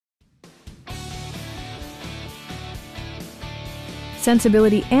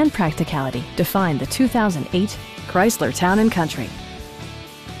sensibility, and practicality define the 2008 Chrysler Town & Country.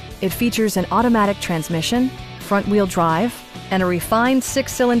 It features an automatic transmission, front-wheel drive, and a refined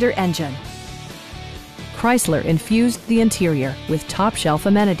 6-cylinder engine. Chrysler infused the interior with top-shelf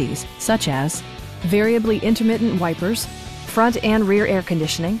amenities such as variably intermittent wipers, front and rear air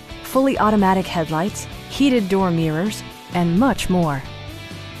conditioning, fully automatic headlights, heated door mirrors, and much more.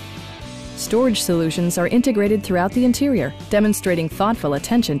 Storage solutions are integrated throughout the interior, demonstrating thoughtful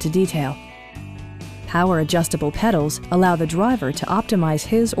attention to detail. Power-adjustable pedals allow the driver to optimize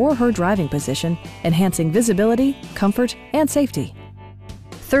his or her driving position, enhancing visibility, comfort, and safety.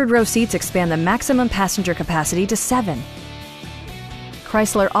 Third-row seats expand the maximum passenger capacity to 7.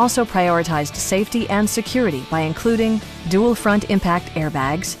 Chrysler also prioritized safety and security by including dual front impact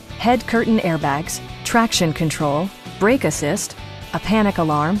airbags, head curtain airbags, traction control, brake assist, a panic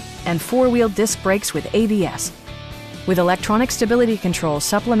alarm, and 4-wheel disc brakes with ABS. With electronic stability control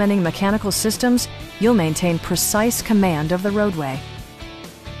supplementing mechanical systems, you'll maintain precise command of the roadway.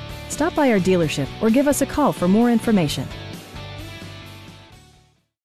 Stop by our dealership or give us a call for more information.